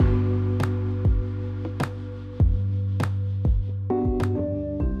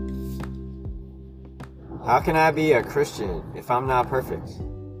How can I be a Christian if I'm not perfect?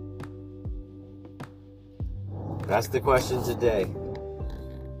 That's the question today.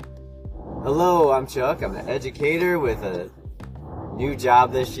 Hello, I'm Chuck. I'm an educator with a new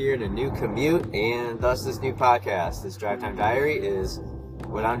job this year and a new commute, and thus this new podcast. This Drive Time Diary is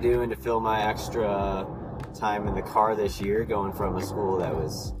what I'm doing to fill my extra time in the car this year, going from a school that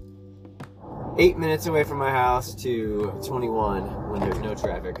was 8 minutes away from my house to 21 when there's no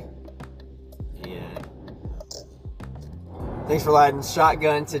traffic. And thanks for riding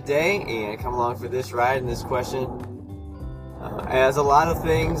shotgun today and come along for this ride and this question. As a lot of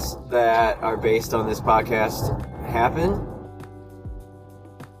things that are based on this podcast happen,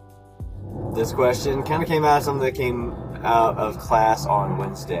 this question kind of came out of something that came out of class on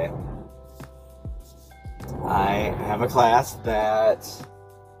Wednesday. I have a class that,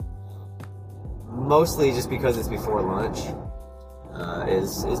 mostly just because it's before lunch,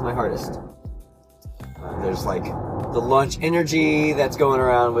 is my hardest. There's like the lunch energy that's going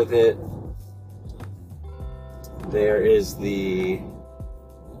around with it. There is the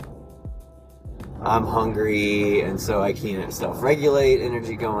I'm hungry and so I can't self-regulate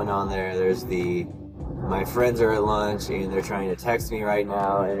energy going on there. There's the my friends are at lunch and they're trying to text me right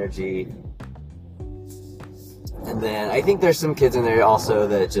now energy. And then I think there's some kids in there also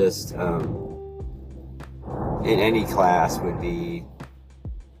that just in any class would be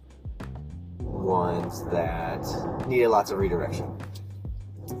ones that needed lots of redirection,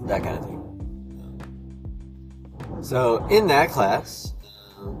 that kind of thing. So in that class,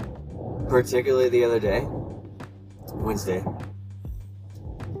 particularly the other day, Wednesday,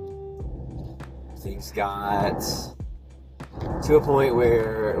 things got to a point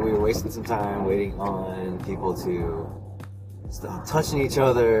where we were wasting some time waiting on people to stop touching each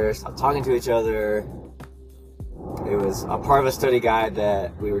other, stop talking to each other. It was a part of a study guide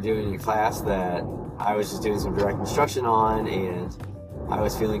that we were doing in class that I was just doing some direct instruction on, and I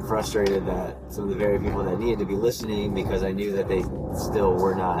was feeling frustrated that some of the very people that needed to be listening, because I knew that they still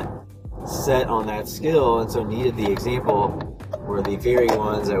were not set on that skill and so needed the example, were the very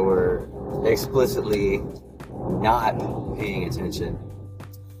ones that were explicitly not paying attention.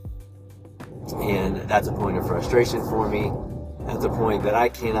 And that's a point of frustration for me. That's a point that I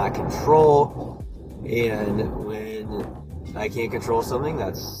cannot control. And when I can't control something,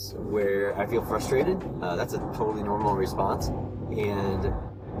 that's where I feel frustrated. That's a totally normal response. And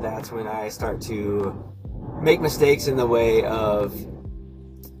that's when I start to make mistakes in the way of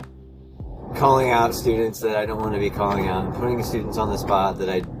calling out students that I don't want to be calling out, and putting students on the spot that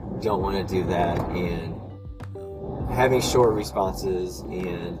I don't want to do that, and having short responses,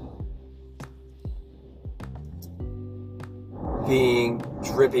 and being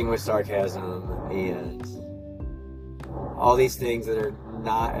dripping with sarcasm, and all these things that are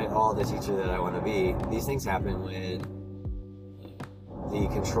not at all the teacher that I want to be. These things happen when the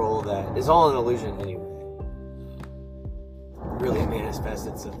control that is all an illusion anyway really manifests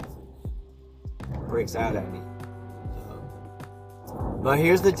itself, breaks out at me. But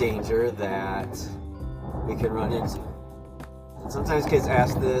here's the danger that we can run into. And sometimes kids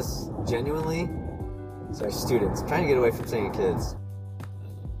ask this genuinely. Sorry, students. I'm trying to get away from saying kids.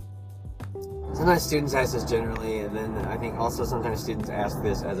 Sometimes students ask this generally, and then I think also sometimes students ask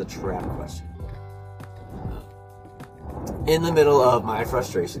this as a trap question. In the middle of my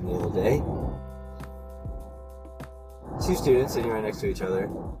frustration the other day, two students sitting right next to each other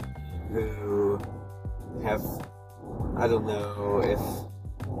who have, I don't know if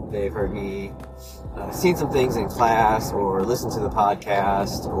they've heard me seen some things in class or listened to the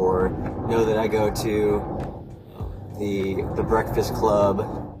podcast or know that I go to the Breakfast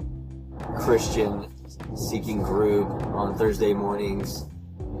Club Christian seeking group on Thursday mornings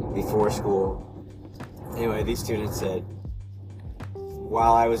before school. Anyway, these students said,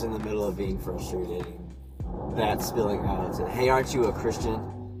 while I was in the middle of being frustrated and that spilling out, said, "Hey, aren't you a Christian?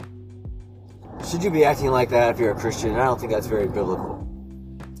 Should you be acting like that if you're a Christian? I don't think that's very biblical."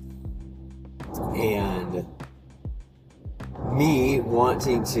 And me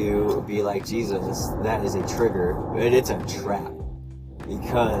wanting to be like Jesus, that is a trigger, but it's a trap.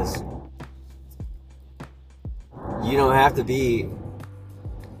 Because you don't have to be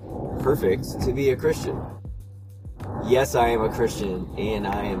perfect to be a Christian. Yes, I am a Christian, and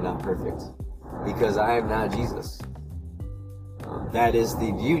I am not perfect, because I am not Jesus. That is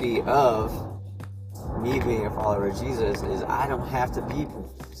the beauty of me being a follower of Jesus, is I don't have to be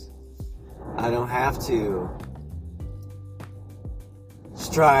perfect. I don't have to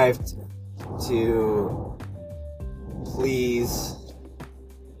strive to please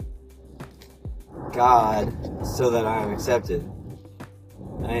God so that I am accepted.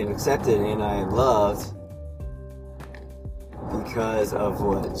 I am accepted and I am loved because of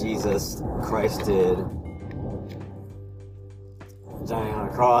what Jesus Christ did, dying on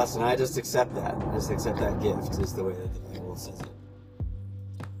a cross, and I just accept that. I just accept that gift, is the way that the Bible says it.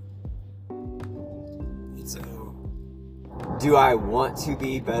 And so, do I want to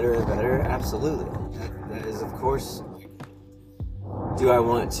be better and better? Absolutely. That is, of course. Do I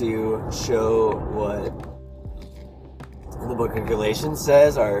want to show what the book of Galatians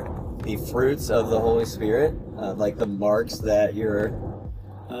says are the fruits of the Holy Spirit, like the marks that you're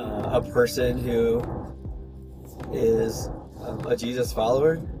a person who is a Jesus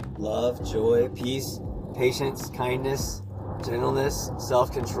follower? Love, joy, peace, patience, kindness, gentleness,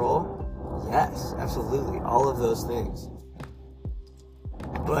 self-control? Yes, absolutely. All of those things.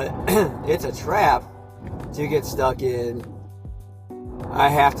 But it's a trap to get stuck in, I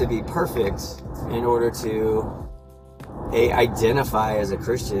have to be perfect in order to identify as a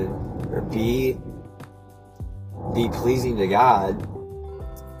Christian, or be pleasing to God,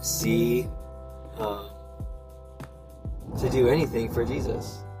 to do anything for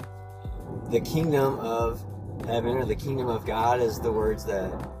Jesus. The kingdom of heaven, or the kingdom of God, is the words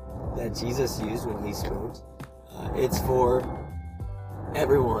that Jesus used when he spoke. It's for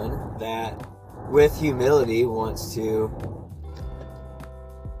everyone that with humility wants to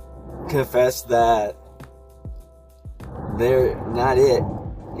confess that they're not it,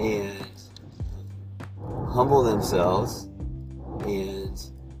 and humble themselves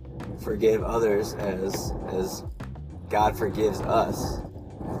and forgive others as God forgives us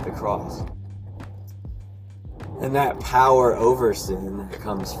at the cross. And that power over sin that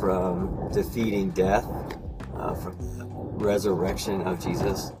comes from defeating death, from the resurrection of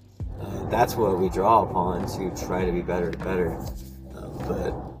Jesus, that's what we draw upon to try to be better and better.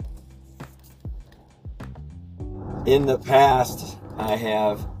 But in the past, I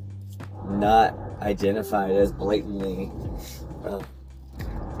have not identified as blatantly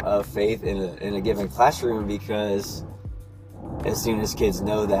of faith in a given classroom, because as soon as kids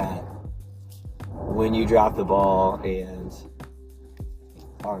know that, when you drop the ball and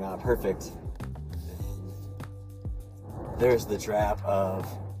are not perfect, there's the trap of,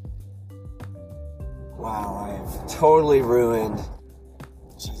 wow, I have totally ruined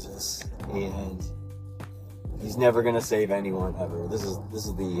Jesus, and he's never going to save anyone ever. This is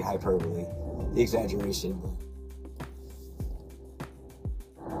the hyperbole, the exaggeration.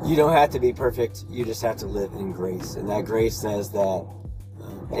 You don't have to be perfect. You just have to live in grace. And that grace says that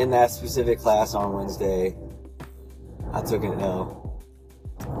in that specific class on Wednesday, I took an L.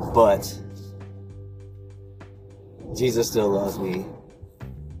 But Jesus still loves me.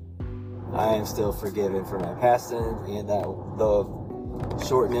 I am still forgiven for my past sin, and that the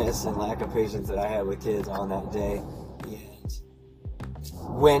shortness and lack of patience that I had with kids on that day, and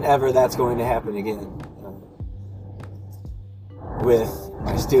whenever that's going to happen again, with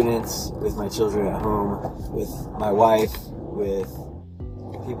my students, with my children at home, with my wife, with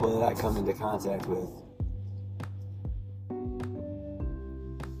people that I come into contact with.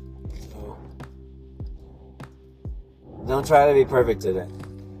 So, don't try to be perfect today.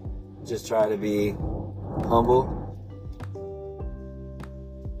 Just try to be humble.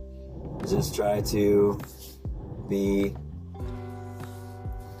 Just try to be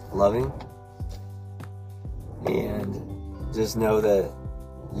loving, and just know that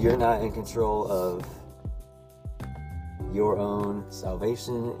you're not in control of your own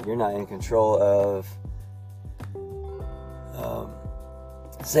salvation. You're not in control of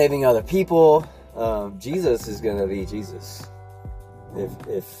saving other people. Jesus is going to be Jesus.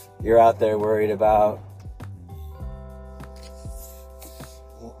 If you're out there worried about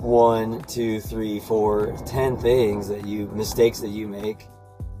 1, 2, 3, 4, 10 mistakes that you make,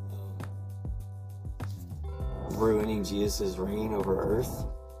 ruining Jesus' reign over earth,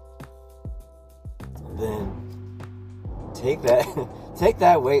 then take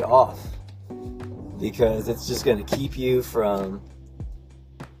that weight off, because it's just going to keep you from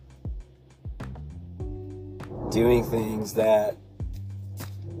doing things that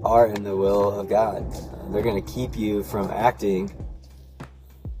are in the will of God. They're going to keep you from acting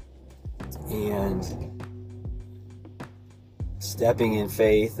and stepping in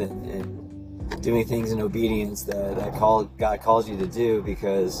faith and doing things in obedience that God calls you to do,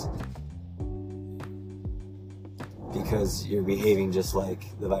 because you're behaving just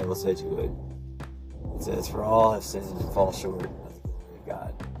like the Bible said you would. It says, "For all have sinned and fall short of the glory of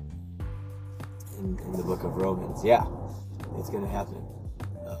God." In the book of Romans. Yeah, it's going to happen.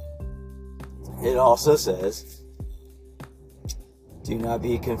 It also says, "Do not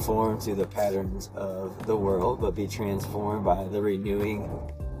be conformed to the patterns of the world, but be transformed by the renewing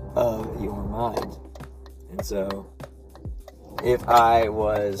of your mind." And so if I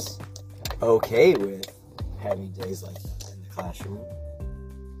was okay with having days like that in the classroom,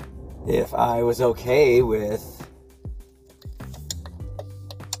 if I was okay with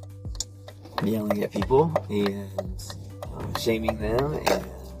yelling at people and shaming them and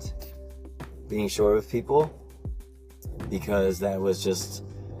being short with people because that was just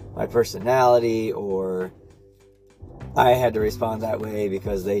my personality, or I had to respond that way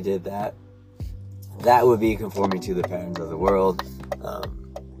because they did that, that would be conforming to the patterns of the world.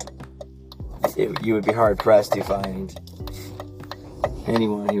 You would be hard pressed to find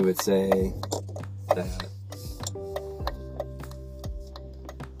anyone who would say that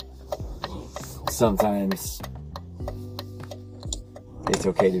sometimes it's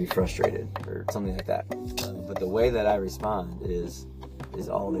okay to be frustrated or something like that. But the way that I respond is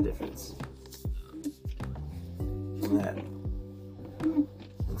all the difference from that.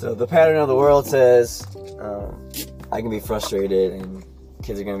 So the pattern of the world says I can be frustrated and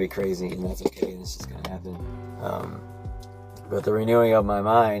kids are going to be crazy, and that's okay, and it's just going to happen. But the renewing of my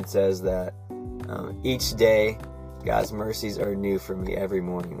mind says that each day God's mercies are new for me every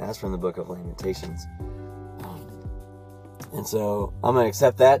morning. That's from the book of Lamentations. And so I'm going to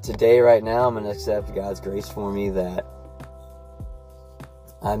accept that today, right now. I'm going to accept God's grace for me that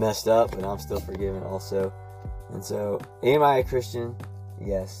I messed up, but I'm still forgiven also. And so, am I a Christian?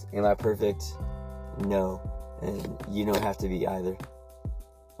 Yes. Am I perfect? No. And you don't have to be either.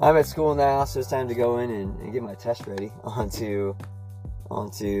 I'm at school now, so it's time to go in and get my test ready onto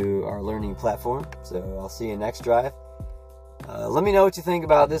our learning platform. So I'll see you next drive. Let me know what you think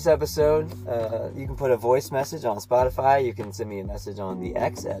about this episode. You can put a voice message on Spotify. You can send me a message on the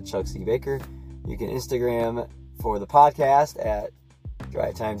X at Chuck C. Baker. You can Instagram for the podcast at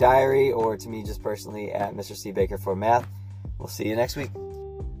Dry Time Diary, or to me just personally at Mr. C. Baker for Math. We'll see you next week.